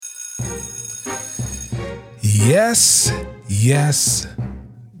Yes, yes,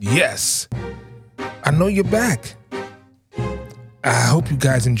 yes. I know you're back. I hope you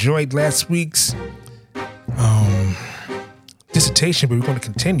guys enjoyed last week's dissertation, but we're going to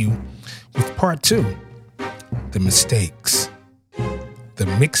continue with part 2, the mistakes, the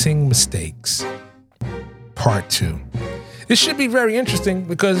mixing mistakes, part 2. This should be very interesting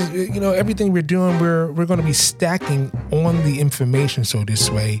because, everything we're doing, we're going to be stacking on the information. So this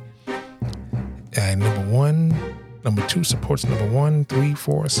way, number 1, number 2 supports number 1, 3,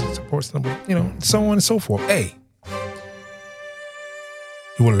 4 supports number, so on and so forth. Hey,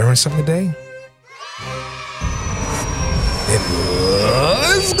 you will learn something today?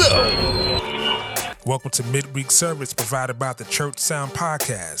 Let's go. Welcome to Midweek Service provided by the Church Sound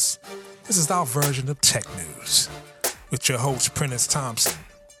Podcast. This is our version of tech news with your host, Prentiss Thompson.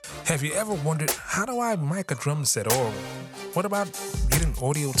 Have you ever wondered, how do I mic a drum set, or what about getting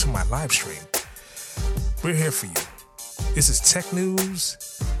audio to my live stream? We're here for you. This is tech news,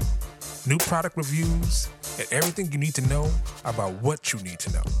 new product reviews, and everything you need to know about what you need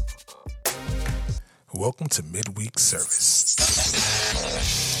to know. Welcome to Midweek Service.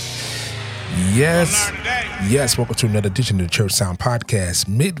 Yes, welcome to another edition of the Church Sound Podcast,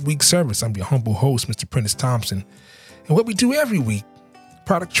 Midweek Service. I'm your humble host, Mr. Prentiss Thompson. And what we do every week,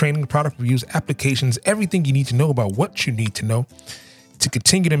 product training, product reviews, applications, everything you need to know about what you need to know to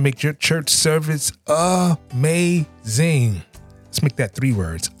continue to make your church service amazing. Let's make that 3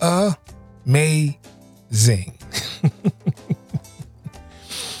 words. Amazing.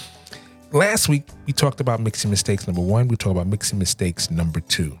 Last week, we talked about mixing mistakes number 1. We talked about mixing mistakes number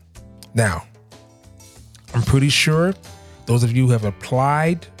 2. Now, I'm pretty sure those of you who have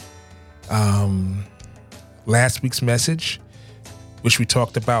applied last week's message, which we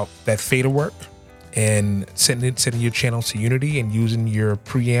talked about that fader work and setting your channels to unity and using your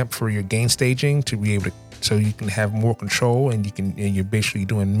preamp for your gain staging to be able to, so you can have more control and you're basically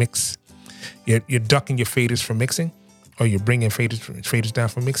doing mix. You're ducking your faders from mixing, or you're bringing faders down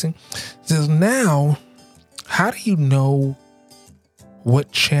from mixing. So now, how do you know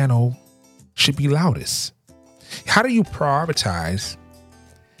what channel should be loudest? How do you prioritize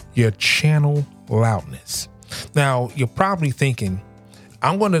your channel loudness? Now, you're probably thinking,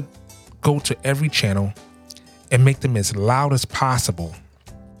 I'm going to go to every channel and make them as loud as possible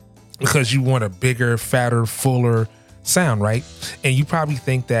because you want a bigger, fatter, fuller sound, right? And you probably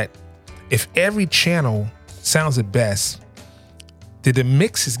think that if every channel sounds the best, that the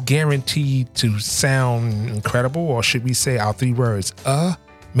mix is guaranteed to sound incredible, or should we say our 3 words,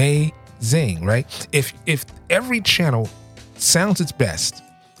 amazing, right? If every channel sounds its best,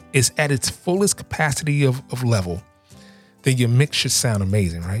 is at its fullest capacity of level, then your mix should sound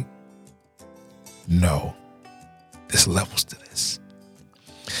amazing, right? No, there's levels to this.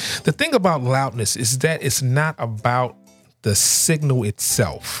 The thing about loudness is that it's not about the signal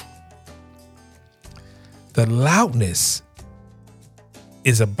itself. The loudness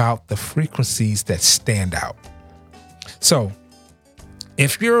is about the frequencies that stand out. So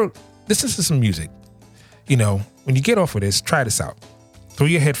if you're listening to some music, when you get off of this, try this out. Throw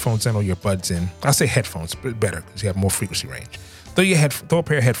your headphones in or your buds in. I say headphones, but better because you have more frequency range. Throw a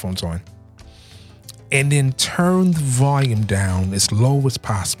pair of headphones on and then turn the volume down as low as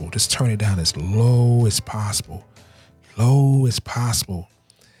possible. Just turn it down as low as possible. Low as possible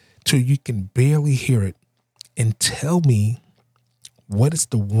till you can barely hear it. And tell me, what is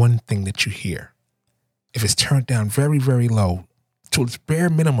the one thing that you hear? If it's turned down very, very low to its bare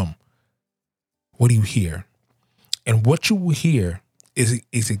minimum, what do you hear? And what you will hear is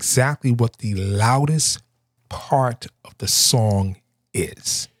exactly what the loudest part of the song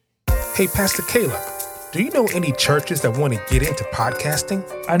is. Hey, Pastor Caleb, do you know any churches that want to get into podcasting?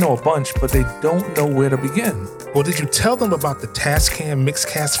 I know a bunch, but they don't know where to begin. Well, did you tell them about the Tascam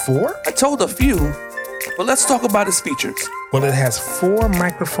Mixcast 4? I told a few, but let's talk about its features. Well, it has 4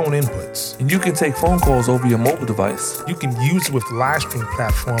 microphone inputs. And you can take phone calls over your mobile device. You can use it with live stream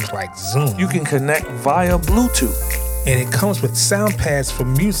platforms like Zoom. You can connect via Bluetooth. And it comes with sound pads for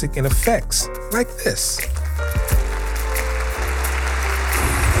music and effects, like this.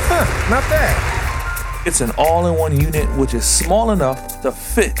 Not bad. It's an all-in-one unit which is small enough to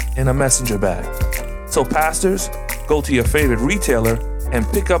fit in a messenger bag. So pastors, go to your favorite retailer and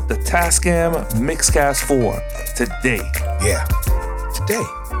pick up the Tascam Mixcast 4 today. Yeah, today.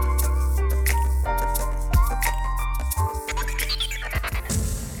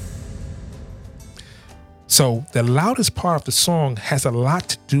 So the loudest part of the song has a lot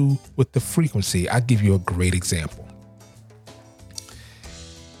to do with the frequency. I'll give you a great example.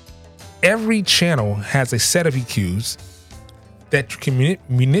 Every channel has a set of EQs that you can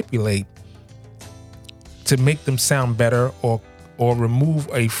manipulate to make them sound better, or remove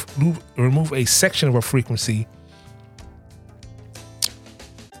a section of a frequency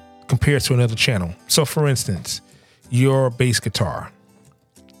compared to another channel. So for instance, your bass guitar,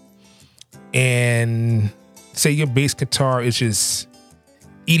 and say your bass guitar is just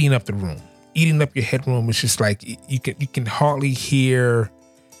eating up the room, eating up your headroom. It's just like you can hardly hear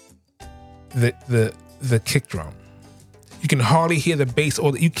the kick drum. You can hardly hear the bass,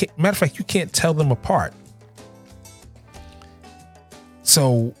 or matter of fact, you can't tell them apart.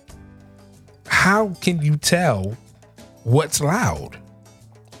 So how can you tell what's loud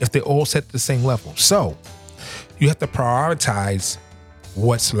if they're all set to the same level? So you have to prioritize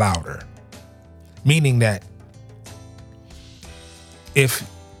what's louder. Meaning that if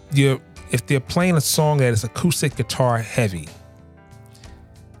they're playing a song that is acoustic guitar heavy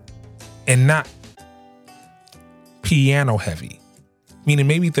and not piano heavy, meaning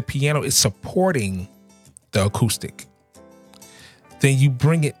maybe the piano is supporting the acoustic, then you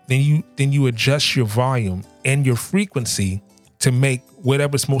bring it, then you adjust your volume and your frequency to make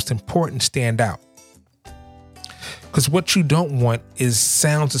whatever's most important stand out. Because what you don't want is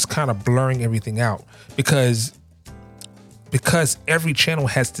sounds just kind of blurring everything out. Because every channel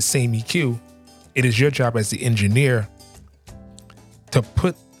has the same EQ, it is your job as the engineer to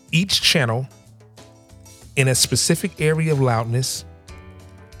put each channel in a specific area of loudness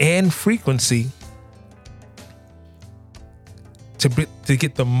and frequency to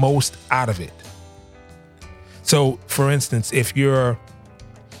get the most out of it. So, for instance, if your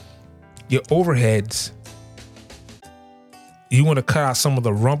overheads, you want to cut out some of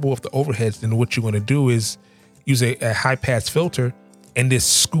the rumble of the overheads, then what you're going to do is use a high pass filter and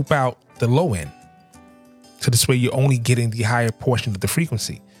just scoop out the low end. So this way you're only getting the higher portion of the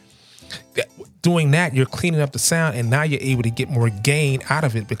frequency. Doing that, you're cleaning up the sound, and now you're able to get more gain out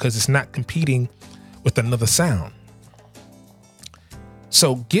of it because it's not competing with another sound.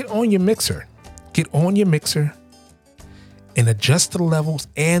 So get on your mixer and adjust the levels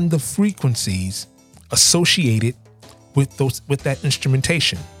and the frequencies associated with that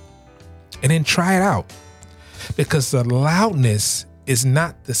instrumentation, and then try it out. Because the loudness is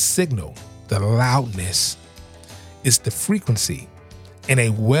not the signal. The loudness is the frequency. And a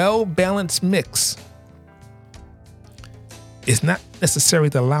well-balanced mix is not necessarily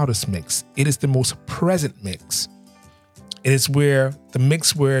the loudest mix. It is the most present mix. It is where the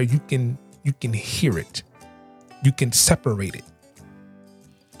mix where you can hear it. You can separate it.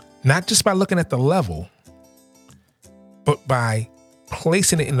 Not just by looking at the level, but by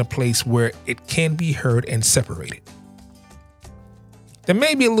placing it in a place where it can be heard and separated. That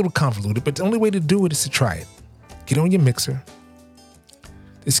may be a little convoluted, but the only way to do it is to try it. Get on your mixer.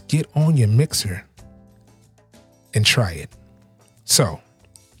 Just get on your mixer and try it. So,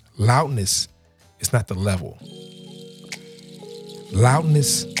 loudness is not the level.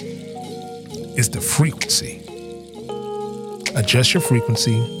 Loudness is the frequency. Adjust your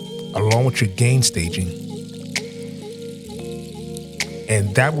frequency along with your gain staging,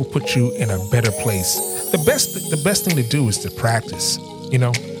 and that will put you in a better place. The best thing to do is to practice. You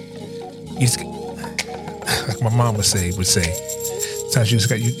know, like my mom would say, sometimes you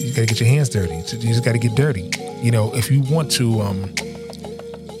got to get your hands dirty. You just got to get dirty. You know, if you want to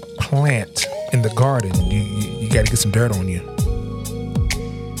plant in the garden, you got to get some dirt on you.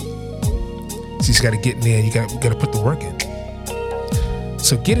 So you just got to get in there. You got to put the work in.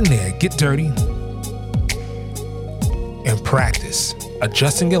 So get in there, get dirty, and practice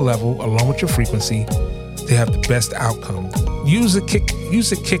adjusting your level along with your frequency to have the best outcome. Use a kick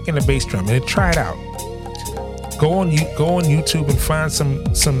and a bass drum, and try it out. Go on YouTube and find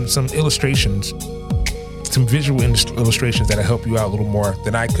some illustrations, some visual illustrations that'll help you out a little more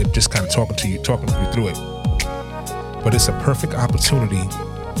than I could just kind of talking you through it. But it's a perfect opportunity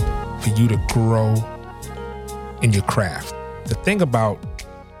for you to grow in your craft. The thing about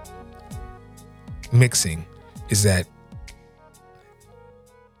mixing is that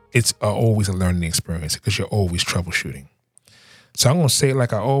it's always a learning experience because you're always troubleshooting. So I'm going to say it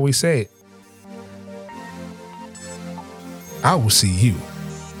like I always say it. I will see you,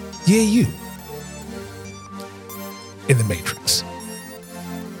 you, in the Matrix.